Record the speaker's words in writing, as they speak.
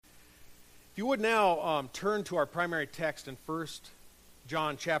you would now turn to our primary text in 1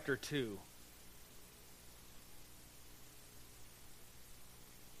 John chapter 2.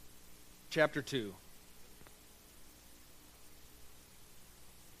 Chapter 2.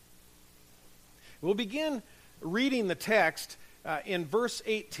 We'll begin reading the text in verse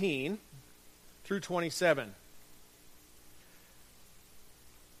 18 through 27. It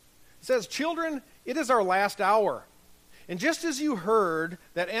says, "Children, it is our last hour. And just as you heard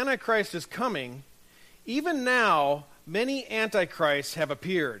that Antichrist is coming, even now many Antichrists have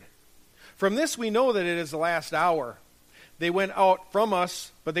appeared. From this we know that it is the last hour. They went out from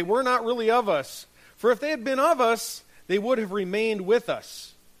us, but they were not really of us. For if they had been of us, they would have remained with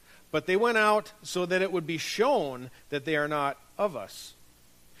us. But they went out so that it would be shown that they are not of us.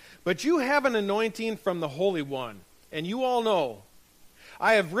 But you have an anointing from the Holy One, and you all know.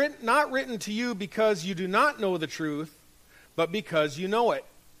 I have not written to you because you do not know the truth, but because you know it,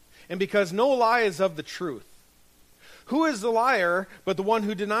 and because no lie is of the truth. Who is the liar but the one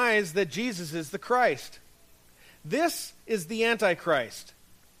who denies that Jesus is the Christ? This is the Antichrist,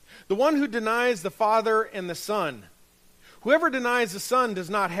 the one who denies the Father and the Son. Whoever denies the Son does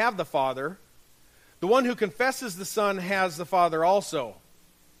not have the Father. The one who confesses the Son has the Father also.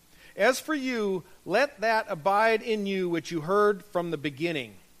 As for you, let that abide in you which you heard from the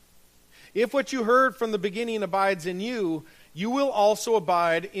beginning. If what you heard from the beginning abides in you, you will also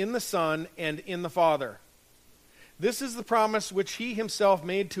abide in the Son and in the Father. This is the promise which he himself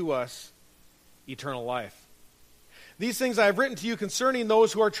made to us, eternal life. These things I have written to you concerning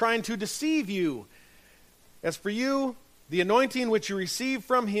those who are trying to deceive you. As for you, the anointing which you receive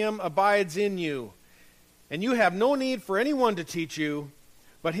from him abides in you, and you have no need for anyone to teach you,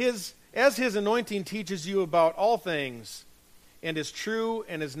 but as his anointing teaches you about all things, and is true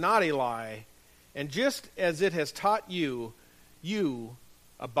and is not a lie, and just as it has taught you, you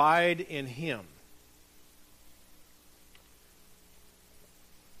abide in him."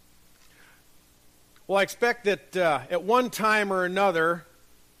 Well, I expect that at one time or another,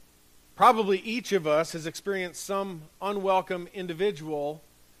 probably each of us has experienced some unwelcome individual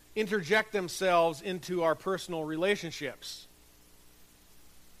interject themselves into our personal relationships.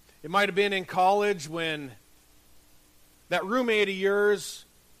 It might have been in college when that roommate of yours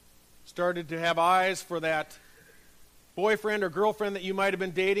started to have eyes for that boyfriend or girlfriend that you might have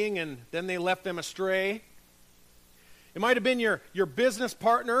been dating, and then they left them astray. It might have been your business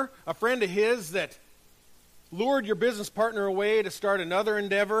partner, a friend of his that lured your business partner away to start another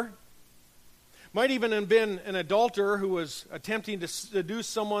endeavor. Might even have been an adulterer who was attempting to seduce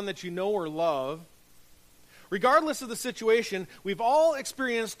someone that you know or love. Regardless of the situation, we've all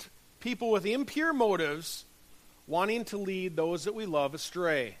experienced people with impure motives wanting to lead those that we love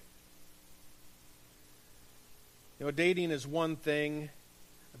astray. You know, dating is one thing,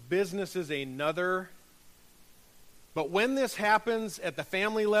 business is another. But when this happens at the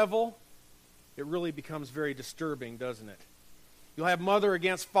family level, it really becomes very disturbing, doesn't it? You'll have mother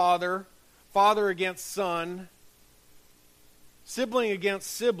against father, father against son, sibling against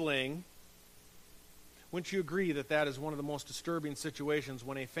sibling. Wouldn't you agree that that is one of the most disturbing situations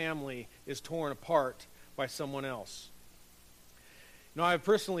when a family is torn apart by someone else? You know, I've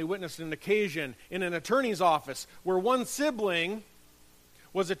personally witnessed an occasion in an attorney's office where one sibling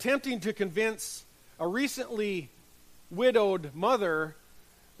was attempting to convince a recently widowed mother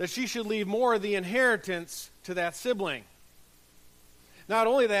that she should leave more of the inheritance to that sibling. Not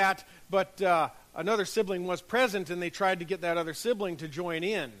only that, but another sibling was present, and they tried to get that other sibling to join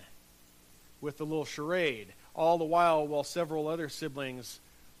in with the little charade, all the while several other siblings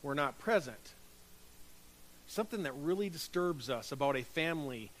were not present. Something that really disturbs us about a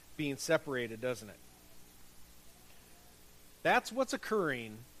family being separated, doesn't it? That's what's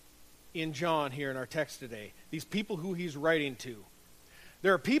occurring in John here in our text today. These people who he's writing to.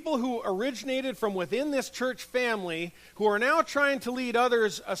 There are people who originated from within this church family who are now trying to lead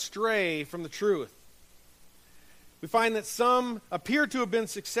others astray from the truth. We find that some appear to have been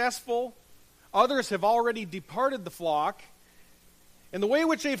successful, others have already departed the flock, and the way in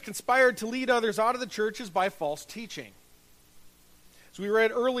which they've conspired to lead others out of the church is by false teaching. As we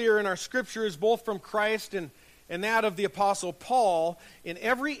read earlier in our scriptures, both from Christ and that of the Apostle Paul, in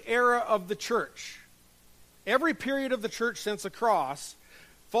every era of the church, every period of the church since the cross,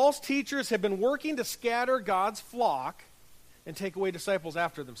 false teachers have been working to scatter God's flock and take away disciples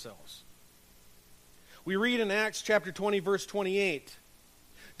after themselves. We read in Acts chapter 20, verse 28,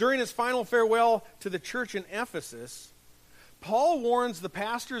 during his final farewell to the church in Ephesus, Paul warns the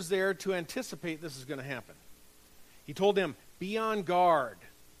pastors there to anticipate this is going to happen. He told them, be on guard.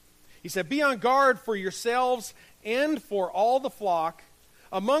 He said, be on guard for yourselves and for all the flock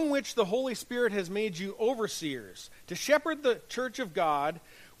among which the Holy Spirit has made you overseers, to shepherd the church of God,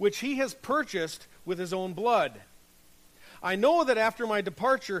 which he has purchased with his own blood. I know that after my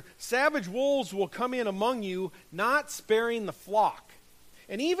departure, savage wolves will come in among you, not sparing the flock.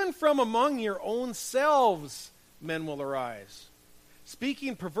 And even from among your own selves men will arise,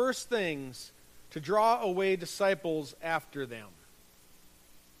 speaking perverse things to draw away disciples after them.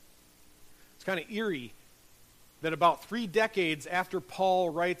 It's kind of eerie that about 3 decades after Paul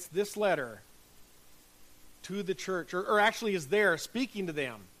writes this letter to the church, or actually is there speaking to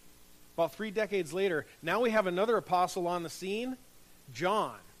them, about 3 decades later, now we have another apostle on the scene,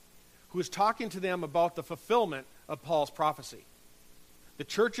 John, who is talking to them about the fulfillment of Paul's prophecy. The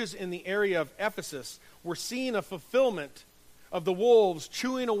churches in the area of Ephesus were seeing a fulfillment of the wolves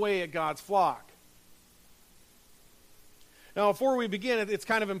chewing away at God's flock. Now, before we begin, it's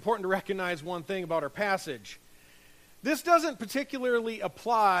kind of important to recognize one thing about our passage. This doesn't particularly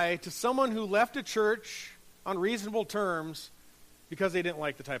apply to someone who left a church on reasonable terms because they didn't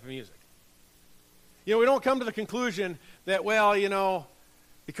like the type of music. You know, we don't come to the conclusion that, well, you know,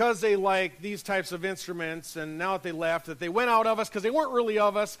 because they like these types of instruments and now that they left, that they went out of us because they weren't really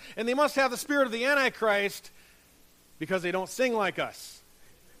of us, and they must have the spirit of the Antichrist because they don't sing like us.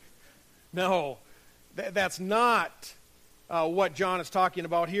 No, that's not what John is talking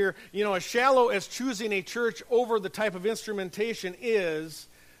about here. You know, as shallow as choosing a church over the type of instrumentation is,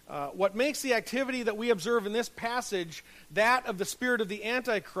 what makes the activity that we observe in this passage that of the spirit of the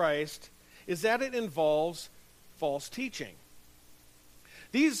Antichrist is that it involves false teaching.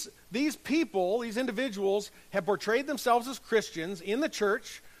 These people, these individuals, have portrayed themselves as Christians in the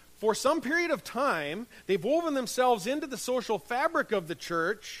church for some period of time. They've woven themselves into the social fabric of the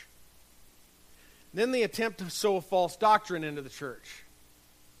church. Then they attempt to sow false doctrine into the church.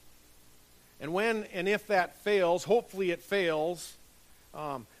 And when and if that fails, hopefully it fails,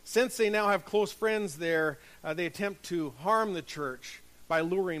 since they now have close friends there, they attempt to harm the church by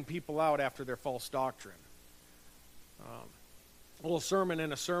luring people out after their false doctrine. A little sermon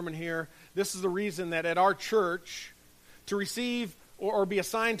in a sermon here. This is the reason that at our church, to receive or be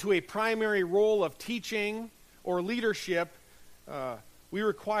assigned to a primary role of teaching or leadership, we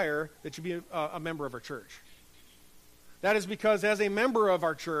require that you be a member of our church. That is because as a member of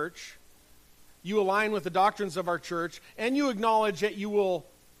our church, you align with the doctrines of our church, and you acknowledge that you will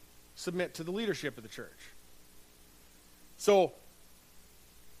submit to the leadership of the church. So,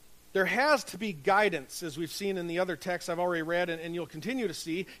 there has to be guidance, as we've seen in the other texts I've already read, and you'll continue to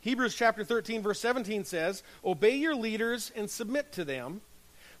see. Hebrews chapter 13, verse 17 says, "Obey your leaders and submit to them,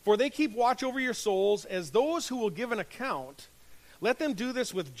 for they keep watch over your souls as those who will give an account. Let them do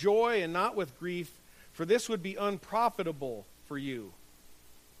this with joy and not with grief, for this would be unprofitable for you."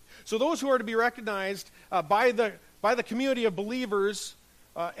 So those who are to be recognized by the community of believers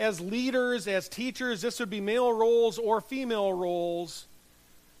as leaders, as teachers, this would be male roles or female roles.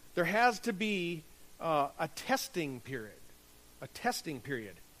 There has to be a testing period. A testing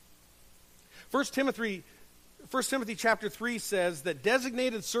period. 1 Timothy chapter 3 says that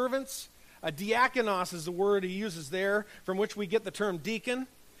designated servants, a diakonos is the word he uses there, from which we get the term deacon,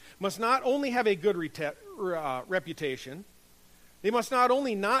 must not only have a good reputation, they must not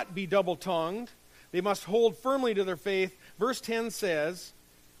only not be double-tongued, they must hold firmly to their faith. Verse 10 says,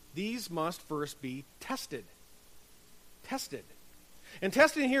 these must first be tested. Tested. And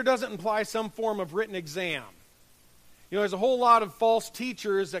testing here doesn't imply some form of written exam. You know, there's a whole lot of false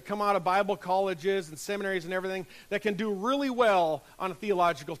teachers that come out of Bible colleges and seminaries and everything that can do really well on a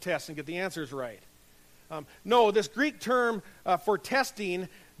theological test and get the answers right. No, this Greek term for testing,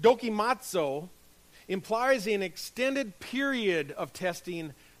 dokimazo, implies an extended period of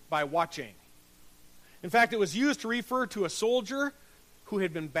testing by watching. In fact, it was used to refer to a soldier who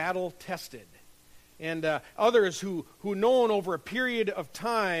had been battle tested. And others who known over a period of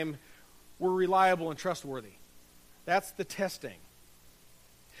time were reliable and trustworthy. That's the testing.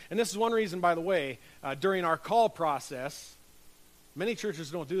 And this is one reason, by the way, during our call process, many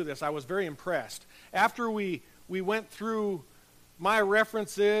churches don't do this. I was very impressed. After we went through my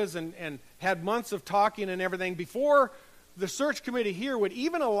references and had months of talking and everything, before the search committee here would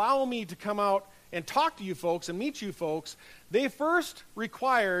even allow me to come out and talk to you folks and meet you folks, they first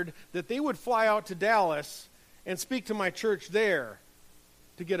required that they would fly out to Dallas and speak to my church there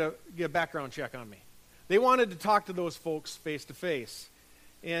to get a background check on me. They wanted to talk to those folks face to face.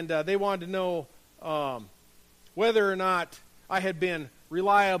 And they wanted to know whether or not I had been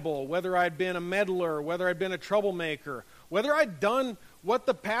reliable, whether I'd been a meddler, whether I'd been a troublemaker, whether I'd done what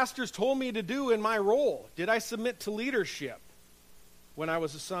the pastors told me to do in my role. Did I submit to leadership when I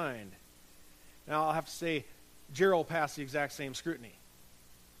was assigned? Now, I'll have to say, Gerald passed the exact same scrutiny.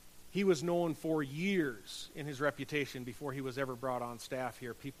 He was known for years in his reputation before he was ever brought on staff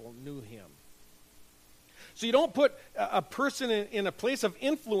here. People knew him. So you don't put a person in a place of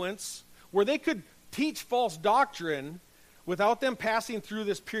influence where they could teach false doctrine without them passing through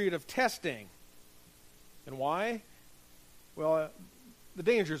this period of testing. And why? Well, the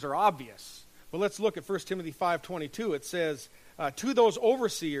dangers are obvious. But let's look at 1 Timothy 5:22. It says, to those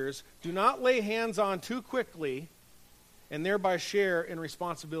overseers, do not lay hands on too quickly and thereby share in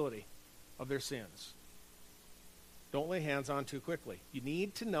responsibility of their sins. Don't lay hands on too quickly. You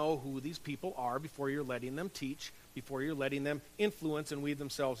need to know who these people are before you're letting them teach, before you're letting them influence and weave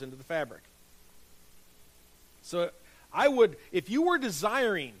themselves into the fabric. So I would, if you were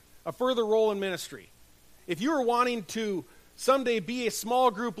desiring a further role in ministry, if you were wanting to someday be a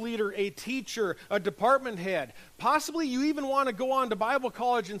small group leader, a teacher, a department head, possibly you even want to go on to Bible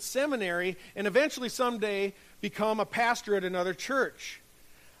college and seminary and eventually someday become a pastor at another church,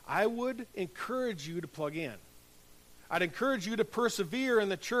 I would encourage you to plug in. I'd encourage you to persevere in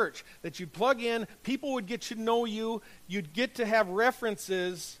the church, that you'd plug in, people would get to know you, you'd get to have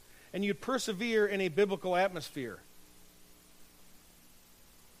references, and you'd persevere in a biblical atmosphere.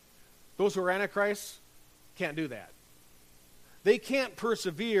 Those who are antichrists can't do that. They can't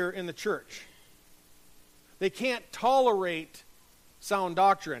persevere in the church. They can't tolerate sound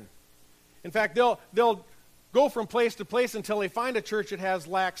doctrine. In fact, they'll go from place to place until they find a church that has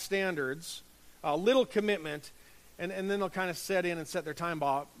lax standards, little commitment, and then they'll kind of set in and set their time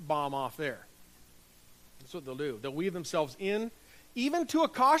bomb off there. That's what they'll do. They'll weave themselves in, even to a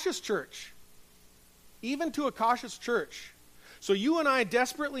cautious church. Even to a cautious church. So you and I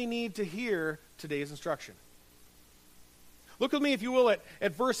desperately need to hear today's instruction. Look with me, if you will,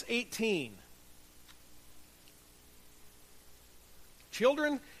 at verse 18.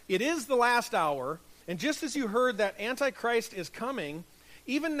 Children, it is the last hour, and just as you heard that Antichrist is coming,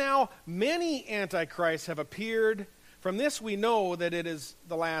 even now many Antichrists have appeared. From this we know that it is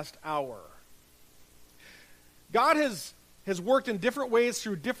the last hour. God has worked in different ways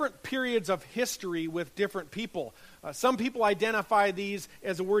through different periods of history with different people. Some people identify these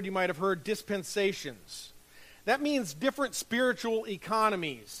as a word you might have heard, dispensations. That means different spiritual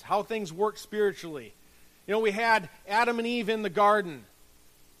economies, how things work spiritually. You know, we had Adam and Eve in the garden.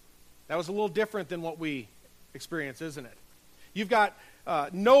 That was a little different than what we experience, isn't it? You've got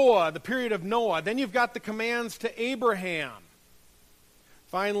Noah, the period of Noah. Then you've got the commands to Abraham.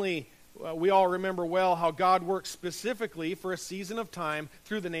 Finally, we all remember well how God works specifically for a season of time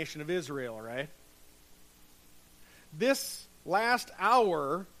through the nation of Israel, right? This last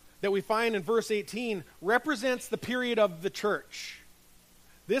hour that we find in verse 18 represents the period of the church.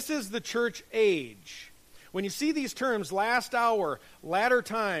 This is the church age. When you see these terms, last hour, latter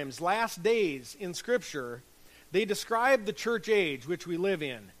times, last days in Scripture, they describe the church age which we live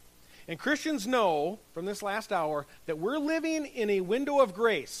in. And Christians know from this last hour that we're living in a window of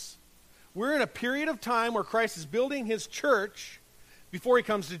grace. We're in a period of time where Christ is building his church before he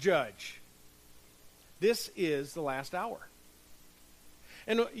comes to judge. This is the last hour.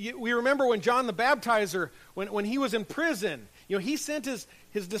 And we remember when John the Baptizer, when he was in prison, you know, he sent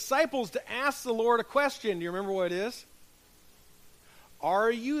his disciples to ask the Lord a question. Do you remember what it is? Are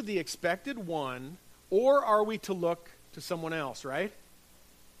you the expected one, or are we to look to someone else, right?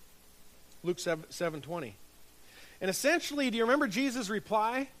 Luke 7:20. And essentially, do you remember Jesus'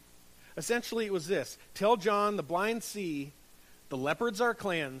 reply? Essentially, it was this. Tell John the blind see, the leopards are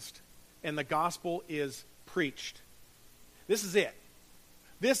cleansed, and the gospel is preached. This is it.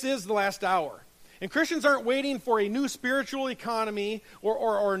 This is the last hour. And Christians aren't waiting for a new spiritual economy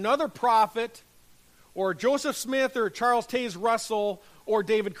or another prophet or Joseph Smith or Charles Taze Russell or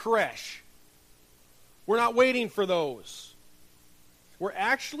David Koresh. We're not waiting for those. We're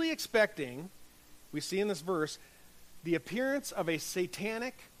actually expecting, we see in this verse, the appearance of a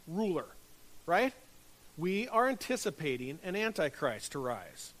satanic ruler, right? We are anticipating an antichrist to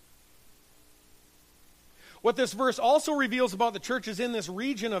rise. What this verse also reveals about the churches in this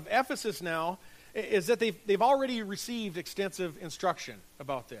region of Ephesus now is that they've already received extensive instruction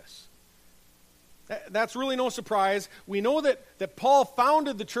about this. That's really no surprise. We know that Paul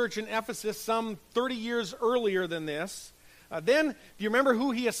founded the church in Ephesus some 30 years earlier than this. Then, do you remember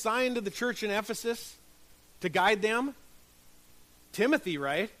who he assigned to the church in Ephesus to guide them? Timothy,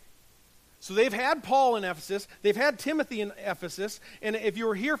 right? So they've had Paul in Ephesus, they've had Timothy in Ephesus, and if you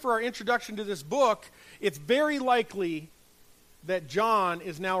were here for our introduction to this book, it's very likely that John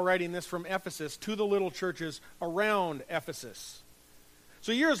is now writing this from Ephesus to the little churches around Ephesus.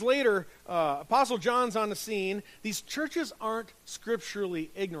 So years later, Apostle John's on the scene. These churches aren't scripturally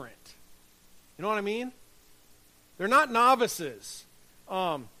ignorant. You know what I mean? They're not novices.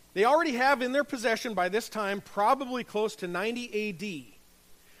 They already have in their possession by this time, probably close to 90 A.D.,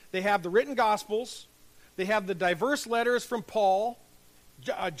 they have the written Gospels, they have the diverse letters from Paul,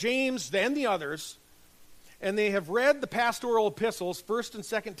 James, and the others, and they have read the pastoral epistles, 1st and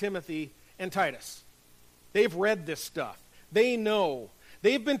 2nd Timothy and Titus. They've read this stuff. They know.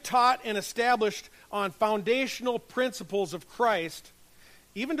 They've been taught and established on foundational principles of Christ,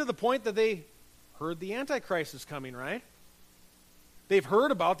 even to the point that they heard the Antichrist is coming, right? They've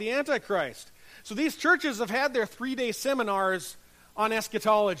heard about the Antichrist. So these churches have had their 3-day seminars on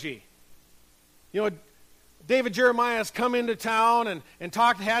eschatology. You know, David Jeremiah has come into town and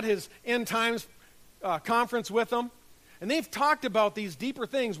had his end times conference with them. And they've talked about these deeper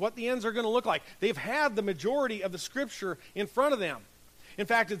things, what the ends are going to look like. They've had the majority of the Scripture in front of them. In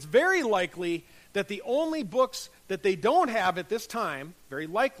fact, it's very likely that the only books that they don't have at this time, very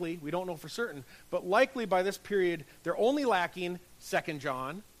likely, we don't know for certain, but likely by this period, they're only lacking 2nd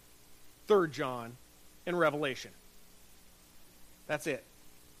John, 3rd John, and Revelation. That's it.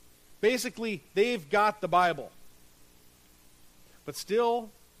 Basically, they've got the Bible. But still,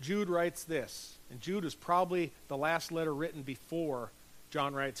 Jude writes this. And Jude is probably the last letter written before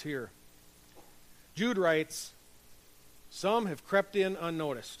John writes here. Jude writes, "Some have crept in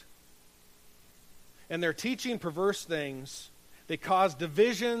unnoticed, and they're teaching perverse things. They cause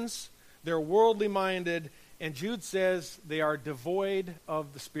divisions, they're worldly minded, and Jude says they are devoid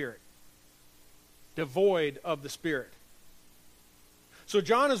of the Spirit." Devoid of the Spirit. So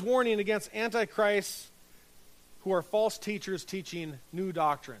John is warning against antichrists who are false teachers teaching new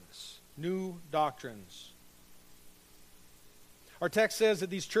doctrines. New doctrines. Our text says that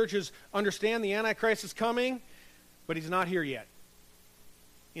these churches understand the Antichrist is coming, but he's not here yet.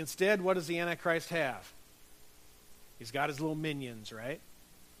 Instead, what does the Antichrist have? He's got his little minions, right?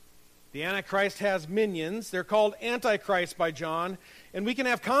 The Antichrist has minions. They're called Antichrist by John. And we can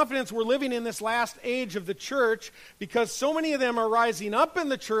have confidence we're living in this last age of the church because so many of them are rising up in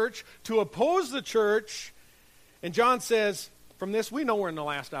the church to oppose the church. And John says, from this, we know we're in the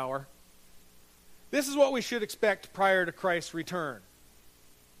last hour. This is what we should expect prior to Christ's return.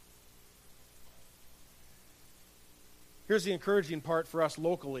 Here's the encouraging part for us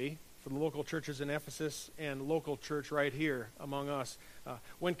locally, for the local churches in Ephesus and local church right here among us.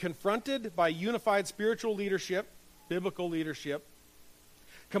 When confronted by unified spiritual leadership, biblical leadership,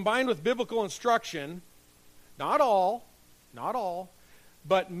 combined with biblical instruction, not all,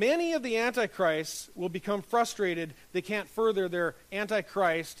 but many of the antichrists will become frustrated they can't further their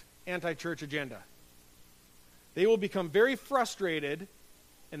antichrist, anti-church agenda. They will become very frustrated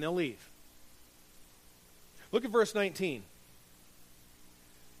and they'll leave. Look at verse 19.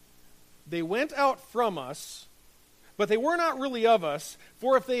 They went out from us, but they were not really of us,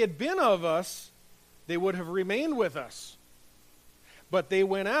 for if they had been of us, they would have remained with us. But they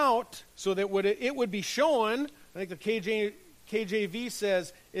went out so that it would be shown, I think the KJV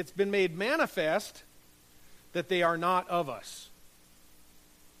says, it's been made manifest that they are not of us.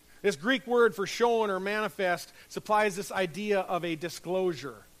 This Greek word for shown or manifest supplies this idea of a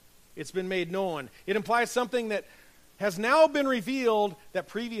disclosure. It's been made known. It implies something that has now been revealed that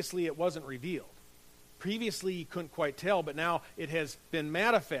previously it wasn't revealed. Previously you couldn't quite tell, but now it has been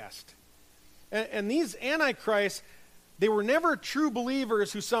manifest. And these antichrists, they were never true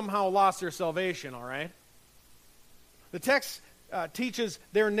believers who somehow lost their salvation, all right? The text teaches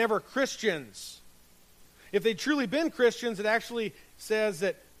they're never Christians. If they'd truly been Christians, it actually says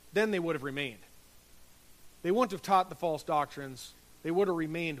that then they would have remained. They wouldn't have taught the false doctrines. They would have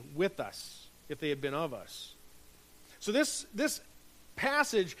remained with us if they had been of us. So this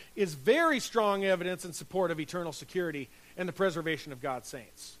passage is very strong evidence in support of eternal security and the preservation of God's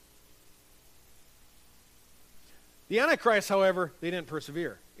saints. The Antichrist, however, they didn't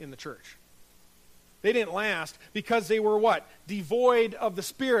persevere in the church. They didn't last because they were what? Devoid of the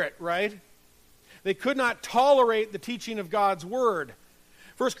Spirit, right? They could not tolerate the teaching of God's Word.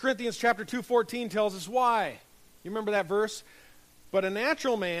 1 Corinthians chapter 2:14 tells us why. You remember that verse? But a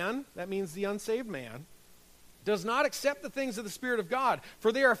natural man, that means the unsaved man, does not accept the things of the Spirit of God,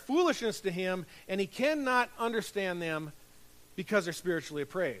 for they are foolishness to him, and he cannot understand them because they're spiritually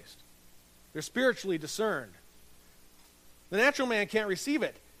appraised. They're spiritually discerned. The natural man can't receive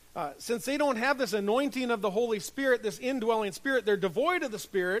it. Since they don't have this anointing of the Holy Spirit, this indwelling Spirit, they're devoid of the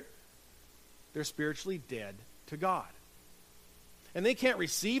Spirit, they're spiritually dead to God. And they can't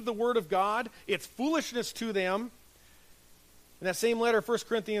receive the Word of God. It's foolishness to them. In that same letter, 1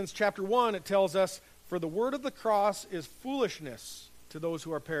 Corinthians chapter 1, it tells us, for the word of the cross is foolishness to those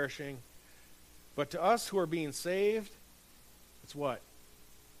who are perishing, but to us who are being saved, it's what?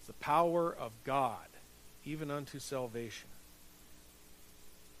 It's the power of God, even unto salvation.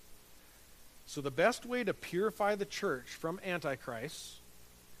 So the best way to purify the church from Antichrist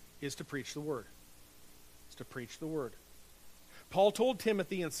is to preach the word. It's to preach the word. Paul told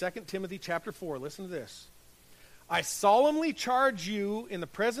Timothy in 2 Timothy chapter 4, listen to this. I solemnly charge you in the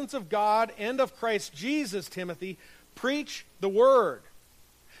presence of God and of Christ Jesus, Timothy, preach the word.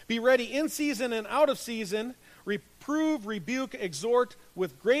 Be ready in season and out of season. Reprove, rebuke, exhort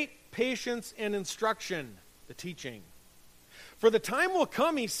with great patience and instruction, the teaching. For the time will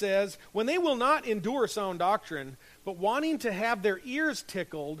come, he says, when they will not endure sound doctrine, but wanting to have their ears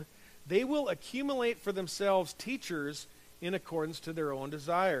tickled, they will accumulate for themselves teachers in accordance to their own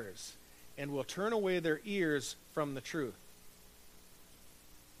desires, and will turn away their ears from the truth.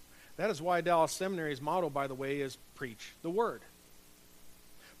 That is why Dallas Seminary's motto, by the way, is preach the word.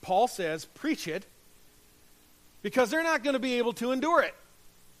 Paul says, preach it, because they're not going to be able to endure it.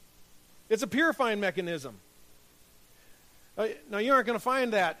 It's a purifying mechanism. Now, you aren't going to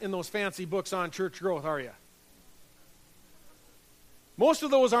find that in those fancy books on church growth, are you? Most of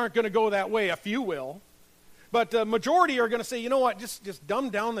those aren't going to go that way. A few will. But the majority are going to say, you know what, just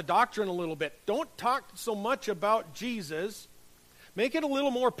dumb down the doctrine a little bit. Don't talk so much about Jesus. Make it a little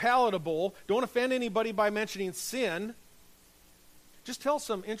more palatable. Don't offend anybody by mentioning sin. Just tell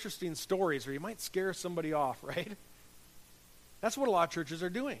some interesting stories, or you might scare somebody off, right? That's what a lot of churches are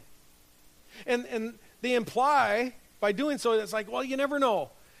doing. And they imply, by doing so, it's like, well, you never know.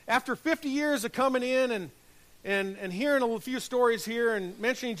 After 50 years of coming in and hearing a few stories here and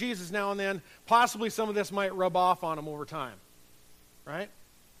mentioning Jesus now and then, possibly some of this might rub off on them over time. Right?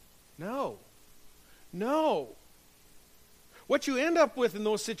 No. What you end up with in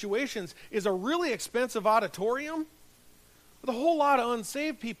those situations is a really expensive auditorium with a whole lot of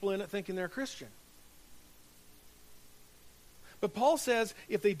unsaved people in it thinking they're Christian. But Paul says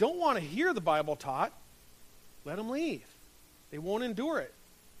if they don't want to hear the Bible taught, let them leave. They won't endure it.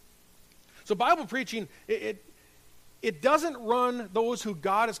 So Bible preaching, it doesn't run those who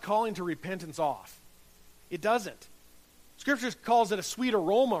God is calling to repentance off. It doesn't. Scripture calls it a sweet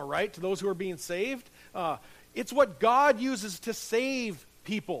aroma, right, to those who are being saved. It's what God uses to save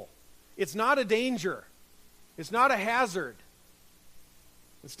people. It's not a danger. It's not a hazard.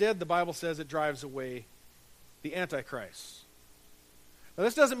 Instead, the Bible says it drives away the Antichrist. Now,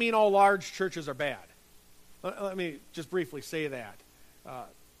 this doesn't mean all large churches are bad. Let me just briefly say that.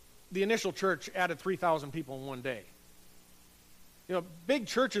 The initial church added 3,000 people in one day. You know, big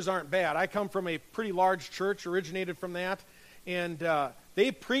churches aren't bad. I come from a pretty large church, originated from that, and they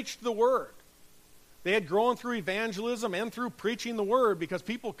preached the word. They had grown through evangelism and through preaching the word because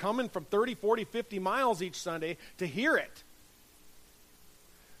people coming from 30, 40, 50 miles each Sunday to hear it.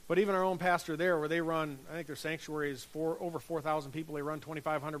 But even our own pastor there, where they run, I think their sanctuary is over 4,000 people. They run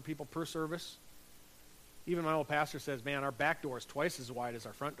 2,500 people per service. Even my old pastor says, man, our back door is twice as wide as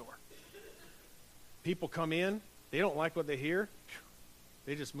our front door. People come in, they don't like what they hear,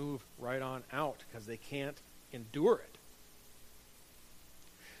 they just move right on out because they can't endure it.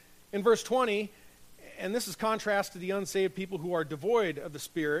 In verse 20, and this is contrast to the unsaved people who are devoid of the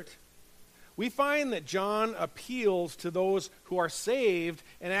Spirit, we find that John appeals to those who are saved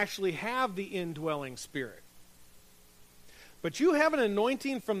and actually have the indwelling Spirit. But you have an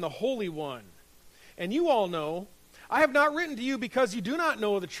anointing from the Holy One, and you all know, I have not written to you because you do not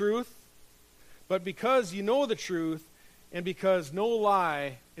know the truth, but because you know the truth, and because no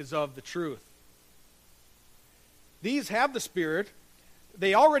lie is of the truth. These have the Spirit.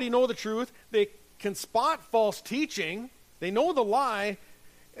 They already know the truth. They can spot false teaching. They know the lie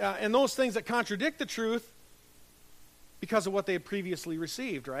and those things that contradict the truth because of what they had previously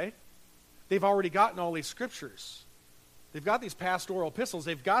received, right? They've already gotten all these scriptures. They've got these pastoral epistles.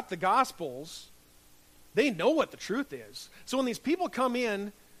 They've got the Gospels. They know what the truth is. So when these people come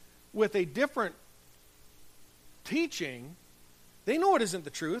in with a different teaching, they know it isn't the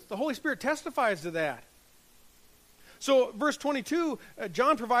truth. The Holy Spirit testifies to that. So verse 22,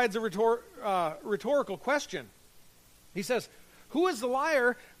 John provides a rhetorical question. He says, who is the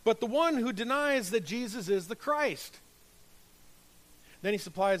liar but the one who denies that Jesus is the Christ? Then he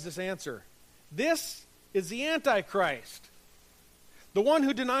supplies this answer. This is the Antichrist, the one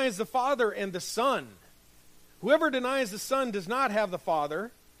who denies the Father and the Son. Whoever denies the Son does not have the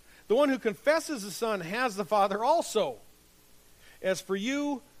Father. The one who confesses the Son has the Father also. As for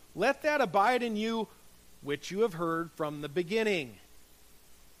you, let that abide in you which you have heard from the beginning.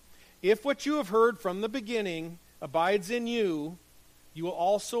 If what you have heard from the beginning abides in you, you will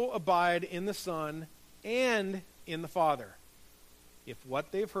also abide in the Son and in the Father. If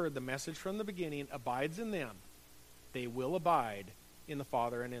what they've heard, the message from the beginning, abides in them, they will abide in the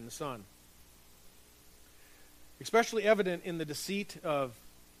Father and in the Son. Especially evident in the deceit of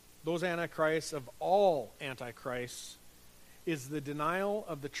those antichrists, of all antichrists, is the denial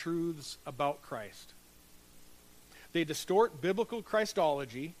of the truths about Christ. They distort biblical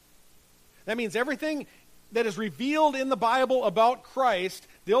Christology. That means everything that is revealed in the Bible about Christ,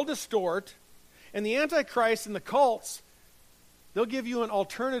 they'll distort. And the antichrists and the cults, they'll give you an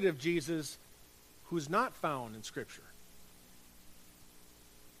alternative Jesus who's not found in Scripture.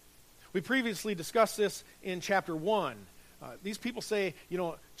 We previously discussed this in chapter 1. These people say,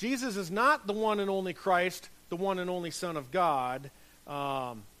 Jesus is not the one and only Christ, the one and only Son of God.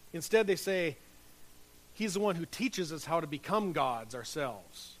 Instead, they say, he's the one who teaches us how to become gods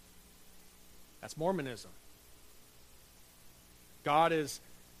ourselves. That's Mormonism.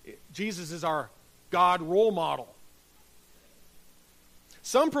 Jesus is our God role model.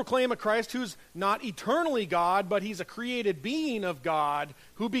 Some proclaim a Christ who's not eternally God, but he's a created being of God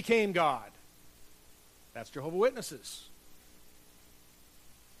who became God. That's Jehovah's Witnesses.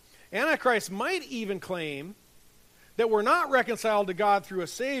 Antichrist might even claim that we're not reconciled to God through a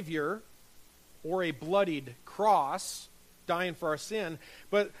Savior or a bloodied cross, dying for our sin,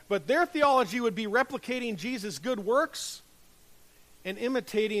 but their theology would be replicating Jesus' good works and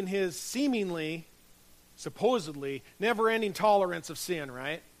imitating his seemingly, supposedly, never-ending tolerance of sin,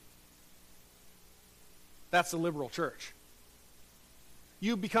 right? That's the liberal church.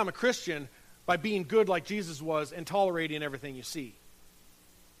 You become a Christian by being good like Jesus was and tolerating everything you see.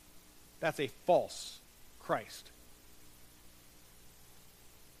 That's a false Christ.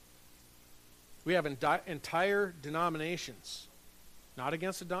 We have entire denominations, not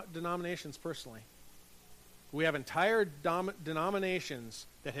against the denominations personally. We have entire denominations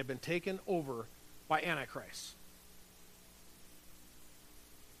that have been taken over by antichrists.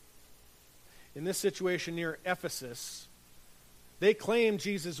 In this situation near Ephesus, they claimed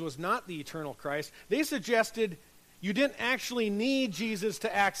Jesus was not the eternal Christ. They suggested you didn't actually need Jesus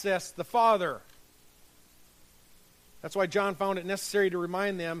to access the Father. That's why John found it necessary to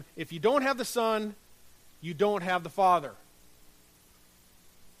remind them, if you don't have the Son, you don't have the Father.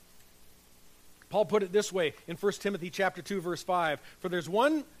 Paul put it this way in 1 Timothy chapter 2, verse 5. For there's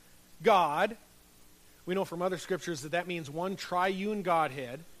one God. We know from other scriptures that means one triune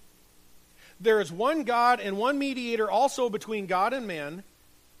Godhead. There is one God and one mediator also between God and men,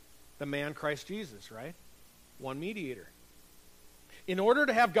 the man Christ Jesus, right? One mediator. In order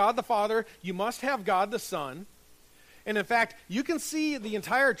to have God the Father, you must have God the Son. And in fact, you can see the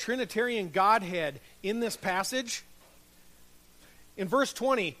entire Trinitarian Godhead in this passage. In verse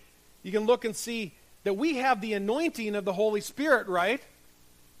 20, you can look and see that we have the anointing of the Holy Spirit, right?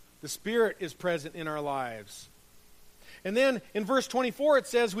 The Spirit is present in our lives. And then in verse 24 it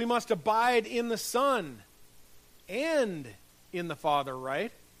says we must abide in the Son and in the Father,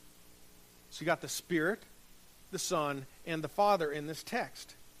 right? So you got the Spirit, the Son, and the Father in this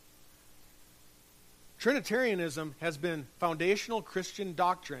text. Trinitarianism has been foundational Christian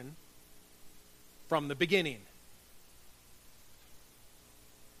doctrine from the beginning.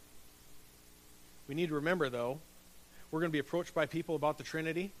 We need to remember, though, we're going to be approached by people about the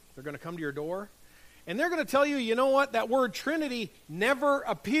Trinity. They're going to come to your door, and they're going to tell you, you know what, that word Trinity never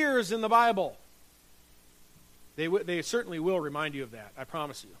appears in the Bible. They certainly will remind you of that, I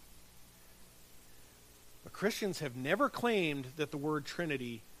promise you. But Christians have never claimed that the word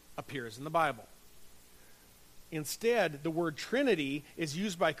Trinity appears in the Bible. Instead, the word Trinity is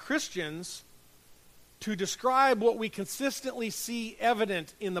used by Christians to describe what we consistently see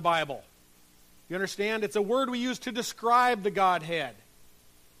evident in the Bible. You understand? It's a word we use to describe the Godhead.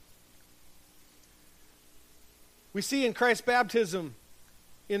 We see in Christ's baptism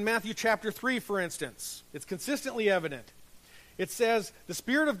in Matthew chapter 3, for instance. It's consistently evident. It says, the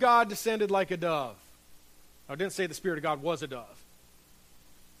Spirit of God descended like a dove. Now, it didn't say the Spirit of God was a dove.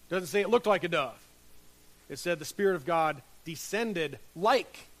 It doesn't say it looked like a dove. It said the Spirit of God descended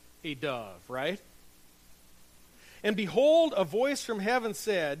like a dove, right? And behold, a voice from heaven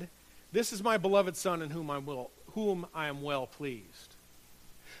said, this is my beloved Son in whom I am well pleased.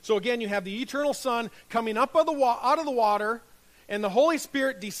 So again, you have the eternal Son coming up out of the water, and the Holy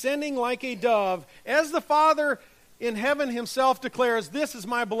Spirit descending like a dove, as the Father in heaven himself declares, this is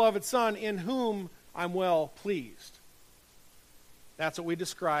my beloved Son in whom I'm well pleased. That's what we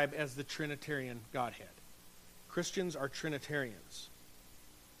describe as the Trinitarian Godhead. Christians are Trinitarians.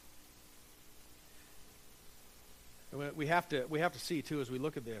 We have to see, too, as we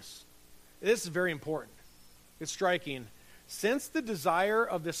look at this. This is very important. It's striking. Since the desire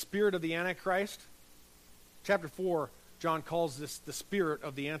of the spirit of the Antichrist, chapter 4, John calls this the spirit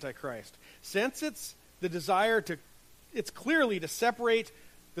of the Antichrist. Since it's the desire it's clearly to separate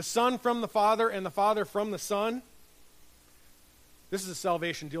the Son from the Father and the Father from the Son, This is a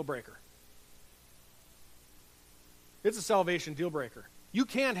salvation deal breaker. It's a salvation deal breaker. You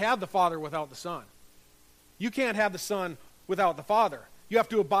can't have the Father without the Son. You can't have the Son without the Father. You have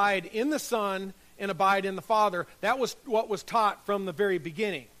to abide in the Son and abide in the Father. That was what was taught from the very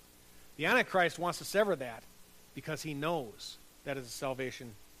beginning. The Antichrist wants to sever that because he knows that is a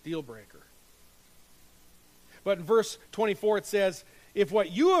salvation deal breaker. But in verse 24 it says, if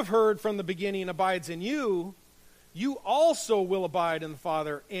what you have heard from the beginning abides in you, you also will abide in the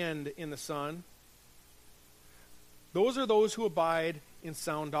Father and in the Son. Those are those who abide in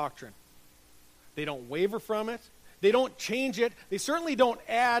sound doctrine. They don't waver from it. They don't change it. They certainly don't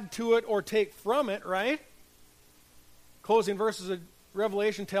add to it or take from it, right? Closing verses of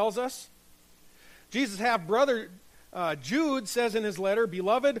Revelation tells us. Jesus' half-brother Jude says in his letter,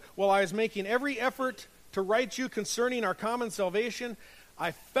 Beloved, while I was making every effort to write you concerning our common salvation,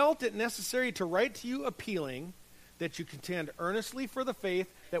 I felt it necessary to write to you appealing that you contend earnestly for the faith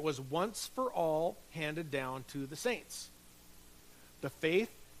that was once for all handed down to the saints. The faith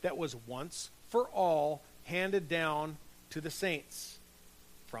that was once for all handed down to the saints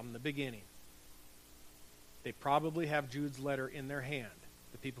from the beginning. They probably have Jude's letter in their hand,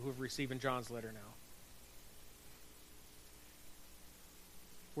 the people who have received John's letter now.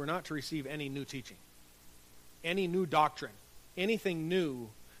 We're not to receive any new teaching, any new doctrine, anything new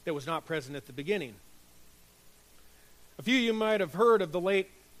that was not present at the beginning. A few of you might have heard of the late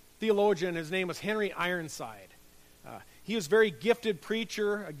theologian. His name was Henry Ironside. He was a very gifted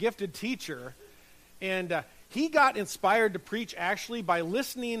preacher, a gifted teacher, and he got inspired to preach actually by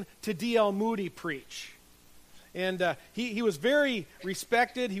listening to D.L. Moody preach. And he was very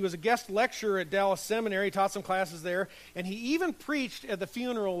respected. He was a guest lecturer at Dallas Seminary, taught some classes there, and he even preached at the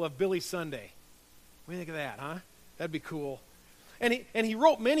funeral of Billy Sunday. What do you think of that, huh? That'd be cool. And he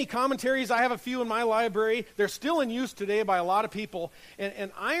wrote many commentaries. I have a few in my library. They're still in use today by a lot of people.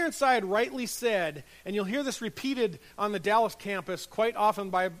 And Ironside rightly said, and you'll hear this repeated on the Dallas campus quite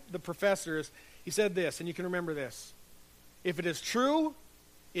often by the professors, he said this, and you can remember this. If it is true,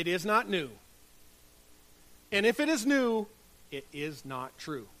 it is not new. And if it is new, it is not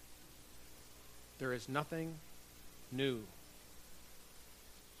true. There is nothing new.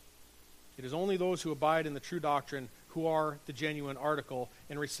 It is only those who abide in the true doctrine who are the genuine article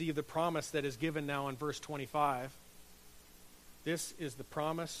and receive the promise that is given now in verse 25. This is the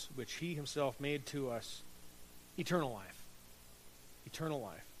promise which he himself made to us, eternal life. Eternal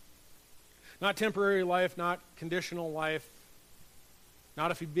life. Not temporary life, not conditional life,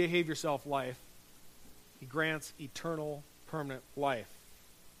 not if you behave yourself life. He grants eternal, permanent life.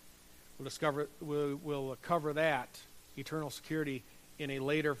 We'll cover that, eternal security, in a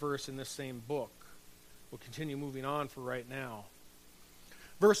later verse in this same book. We'll continue moving on for right now.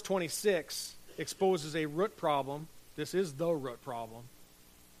 Verse 26 exposes a root problem. This is the root problem.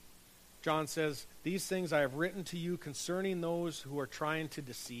 John says, These things I have written to you concerning those who are trying to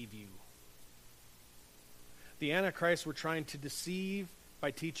deceive you. The Antichrists were trying to deceive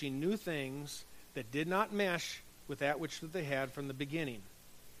by teaching new things that did not mesh with that which they had from the beginning.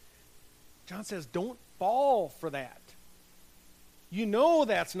 John says, don't fall for that. You know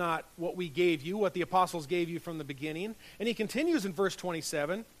that's not what we gave you, what the apostles gave you from the beginning. And he continues in verse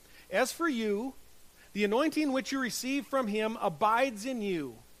 27, As for you, the anointing which you received from him abides in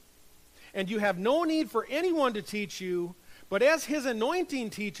you, and you have no need for anyone to teach you, but as his anointing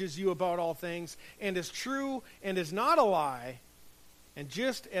teaches you about all things, and is true and is not a lie, and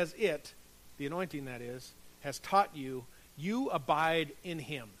just as it, the anointing that is, has taught you, you abide in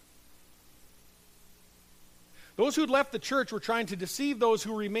him. Those who'd left the church were trying to deceive those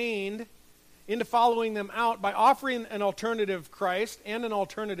who remained into following them out by offering an alternative Christ and an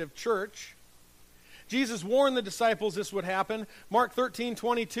alternative church. Jesus warned the disciples this would happen. Mark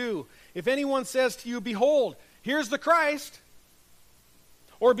 13:22. If anyone says to you, Behold, here's the Christ,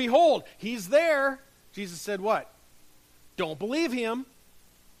 or Behold, he's there, Jesus said what? Don't believe him.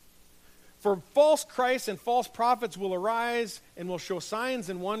 For false Christs and false prophets will arise and will show signs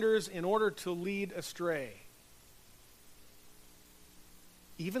and wonders in order to lead astray.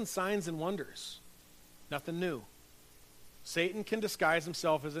 Even signs and wonders. Nothing new. Satan can disguise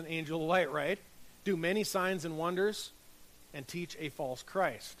himself as an angel of light, right? Do many signs and wonders and teach a false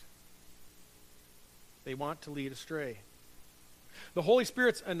Christ. They want to lead astray. The Holy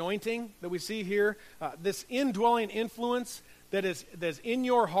Spirit's anointing that we see here, this indwelling influence that is in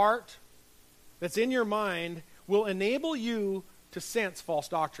your heart, that's in your mind, will enable you to sense false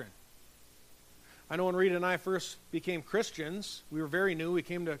doctrine. I know when Rita and I first became Christians, we were very new. We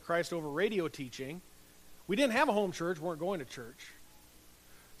came to Christ over radio teaching. We didn't have a home church, weren't going to church.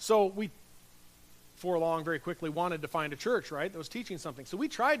 So we before long, very quickly, wanted to find a church, right, that was teaching something. So we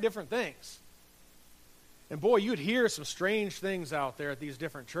tried different things. And boy, you'd hear some strange things out there at these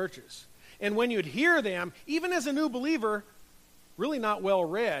different churches. And when you'd hear them, even as a new believer, really not well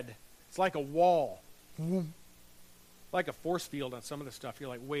read, it's like a wall. Like a force field on some of the stuff. You're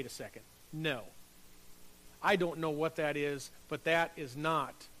like, wait a second. No. I don't know what that is, but that is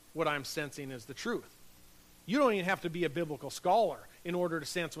not what I'm sensing as the truth. You don't even have to be a biblical scholar in order to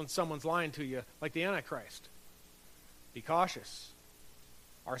sense when someone's lying to you like the Antichrist. Be cautious.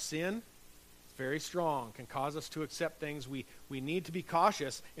 Our sin is very strong, can cause us to accept things. We need to be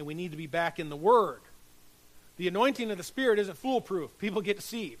cautious, and we need to be back in the Word. The anointing of the Spirit isn't foolproof. People get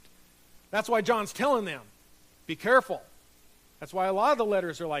deceived. That's why John's telling them, be careful. That's why a lot of the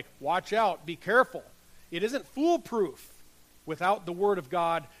letters are like, watch out, be careful. It isn't foolproof without the Word of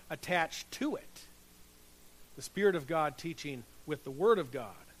God attached to it. The Spirit of God teaching with the Word of God.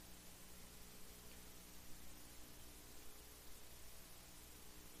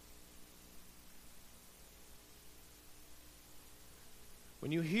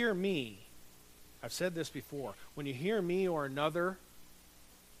 When you hear me, I've said this before, when you hear me or another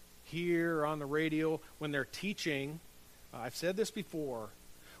here on the radio, when they're teaching, I've said this before,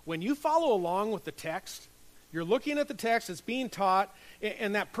 when you follow along with the text, you're looking at the text, it's being taught,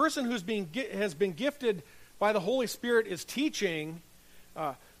 and that person has been gifted by the Holy Spirit is teaching,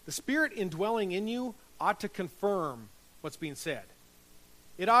 the Spirit indwelling in you ought to confirm what's being said.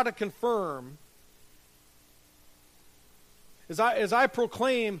 It ought to confirm. As I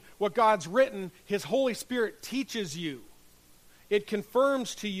proclaim what God's written, His Holy Spirit teaches you. It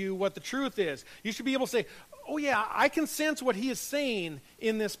confirms to you what the truth is. You should be able to say, oh yeah, I can sense what he is saying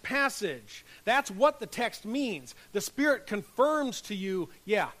in this passage. That's what the text means. The Spirit confirms to you,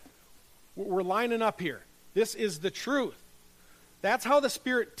 yeah, we're lining up here. This is the truth. That's how the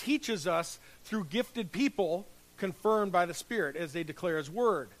Spirit teaches us through gifted people confirmed by the Spirit as they declare His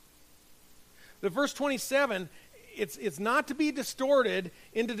Word. The verse 27, it's not to be distorted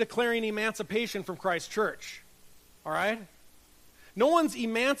into declaring emancipation from Christ's church. All right? No one's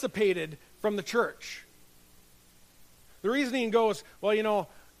emancipated from the church. The reasoning goes, well,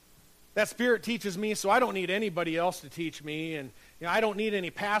 that Spirit teaches me, so I don't need anybody else to teach me, and I don't need any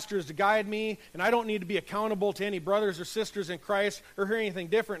pastors to guide me, and I don't need to be accountable to any brothers or sisters in Christ or hear anything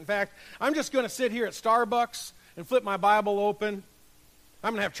different. In fact, I'm just going to sit here at Starbucks and flip my Bible open.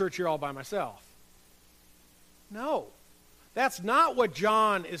 I'm going to have church here all by myself. No, that's not what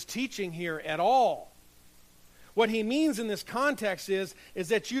John is teaching here at all. What he means in this context is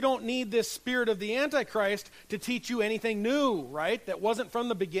that you don't need this spirit of the Antichrist to teach you anything new, right? That wasn't from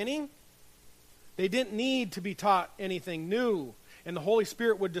the beginning. They didn't need to be taught anything new, and the Holy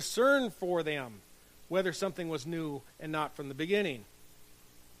Spirit would discern for them whether something was new and not from the beginning.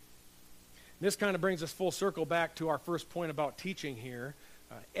 This kind of brings us full circle back to our first point about teaching here.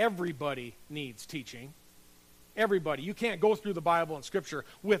 Everybody needs teaching. Everybody. You can't go through the Bible and Scripture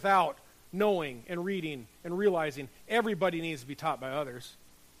without knowing and reading and realizing everybody needs to be taught by others.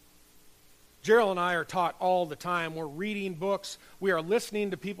 Gerald and I are taught all the time. We're reading books. We are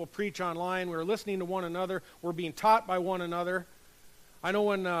listening to people preach online. We're listening to one another. We're being taught by one another. I know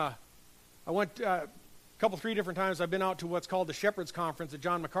when I went a couple, 3 different times, I've been out to what's called the Shepherd's Conference at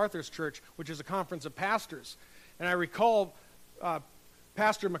John MacArthur's church, which is a conference of pastors. And I recall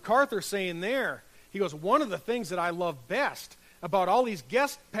Pastor MacArthur saying there, he goes, one of the things that I love best about all these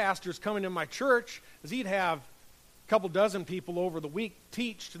guest pastors coming to my church is he'd have a couple dozen people over the week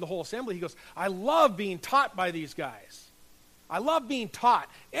teach to the whole assembly. He goes, I love being taught by these guys. I love being taught.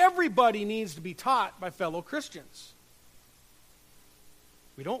 Everybody needs to be taught by fellow Christians.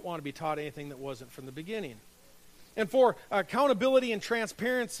 We don't want to be taught anything that wasn't from the beginning. And for accountability and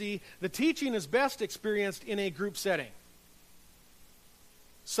transparency, the teaching is best experienced in a group setting.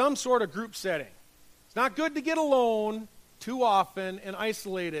 Some sort of group setting. It's not good to get alone too often and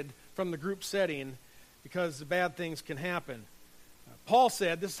isolated from the group setting because the bad things can happen. Paul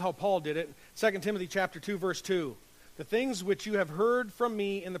said, this is how Paul did it, 2 Timothy chapter 2, verse 2, the things which you have heard from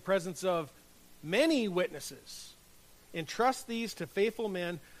me in the presence of many witnesses, entrust these to faithful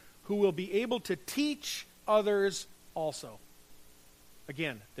men who will be able to teach others also.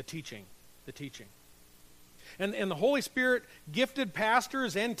 Again, the teaching. And the Holy Spirit gifted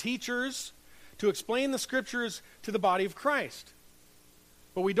pastors and teachers to explain the Scriptures to the body of Christ.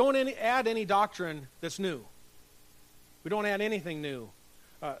 But we don't add any doctrine that's new. We don't add anything new.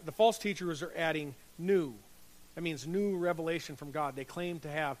 The false teachers are adding new. That means new revelation from God. They claim to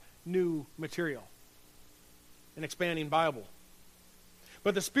have new material, an expanding Bible.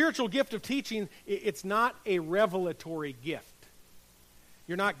 But the spiritual gift of teaching, it's not a revelatory gift.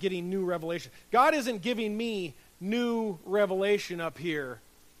 you're not getting new revelation. God isn't giving me new revelation up here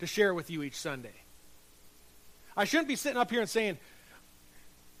to share with you each Sunday. I shouldn't be sitting up here and saying,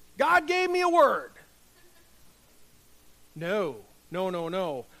 God gave me a word. No.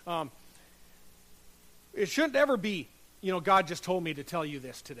 It shouldn't ever be, God just told me to tell you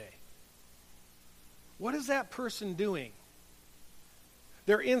this today. What is that person doing?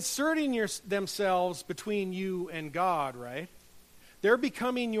 They're inserting themselves between you and God, right? They're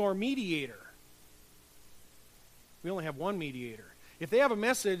becoming your mediator. We only have one mediator. If they have a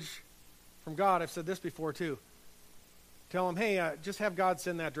message from God, I've said this before too, tell them, hey, just have God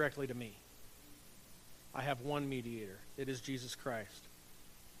send that directly to me. I have one mediator. It is Jesus Christ.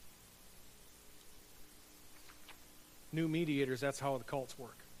 New mediators, that's how the cults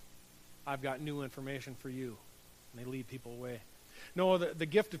work. I've got new information for you. And they lead people away. No, the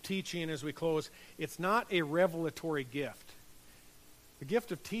gift of teaching, as we close, it's not a revelatory gift. The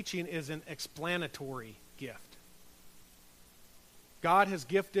gift of teaching is an explanatory gift. God has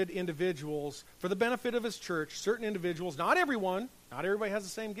gifted individuals for the benefit of his church, certain individuals, not everyone, not everybody has the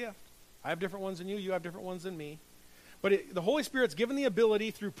same gift. I have different ones than you, you have different ones than me. But the Holy Spirit's given the ability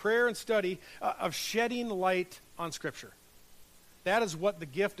through prayer and study of shedding light on Scripture. That is what the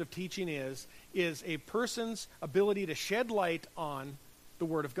gift of teaching is a person's ability to shed light on the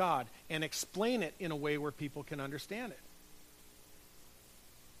Word of God and explain it in a way where people can understand it.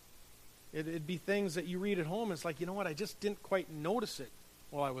 It'd be things that you read at home, it's like, you know what, I just didn't quite notice it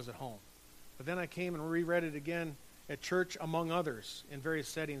while I was at home. But then I came and reread it again at church, among others, in various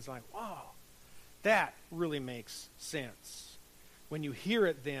settings, like, wow, that really makes sense. When you hear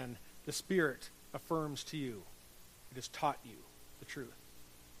it then, the Spirit affirms to you. It has taught you the truth.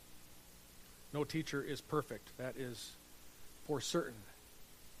 No teacher is perfect. That is for certain.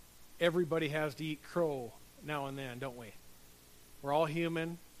 Everybody has to eat crow now and then, don't we? We're all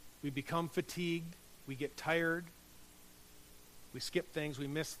human. We become fatigued. We get tired. We skip things. We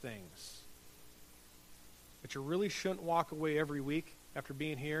miss things. But you really shouldn't walk away every week after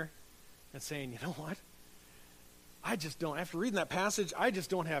being here and saying, you know what? I just don't, after reading that passage, I just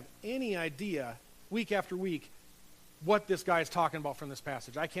don't have any idea week after week what this guy is talking about from this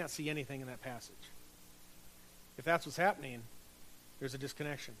passage. I can't see anything in that passage. If that's what's happening, there's a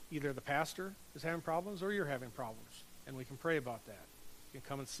disconnection. Either the pastor is having problems or you're having problems. And we can pray about that. You can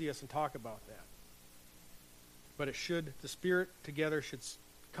come and see us and talk about that. But the Spirit together should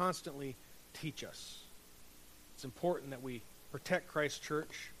constantly teach us. It's important that we protect Christ's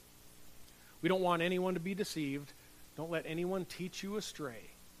church. We don't want anyone to be deceived. Don't let anyone teach you astray.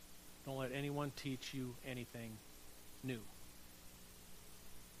 Don't let anyone teach you anything new.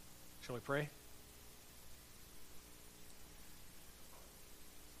 Shall we pray?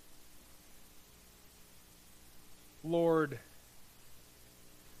 Lord,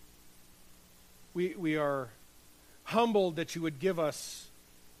 we are humbled that you would give us,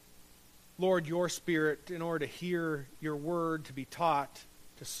 Lord, your Spirit in order to hear your word, to be taught,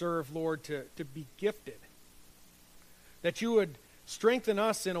 to serve, Lord, to be gifted. That you would strengthen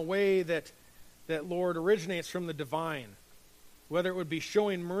us in a way that, Lord, originates from the divine. Whether it would be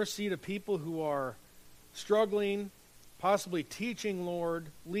showing mercy to people who are struggling, possibly teaching, Lord,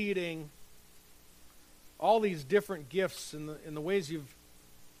 leading, all these different gifts in the ways you've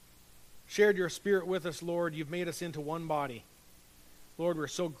shared your Spirit with us, Lord, you've made us into one body. Lord, we're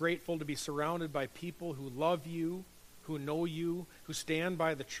so grateful to be surrounded by people who love you, who know you, who stand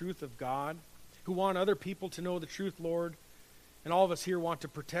by the truth of God, who want other people to know the truth, Lord. And all of us here want to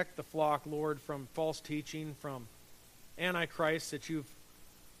protect the flock, Lord, from false teaching, from antichrists that you've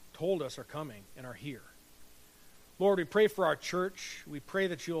told us are coming and are here. Lord, we pray for our church. We pray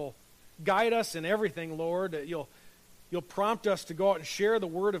that you'll guide us in everything, Lord, that you'll prompt us to go out and share the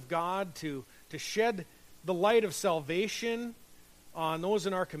word of God, to shed the light of salvation on those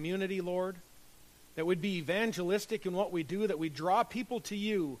in our community, Lord, that we'd be evangelistic in what we do, that we draw people to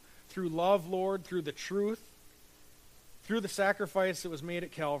you through love, Lord, through the truth, through the sacrifice that was made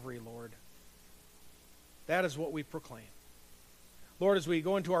at Calvary, Lord. That is what we proclaim. Lord, as we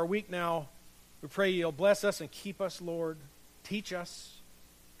go into our week now, we pray you'll bless us and keep us, Lord. Teach us,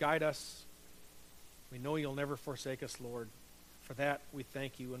 guide us. We know you'll never forsake us, Lord. For that, we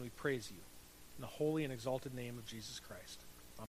thank you and we praise you. In the holy and exalted name of Jesus Christ.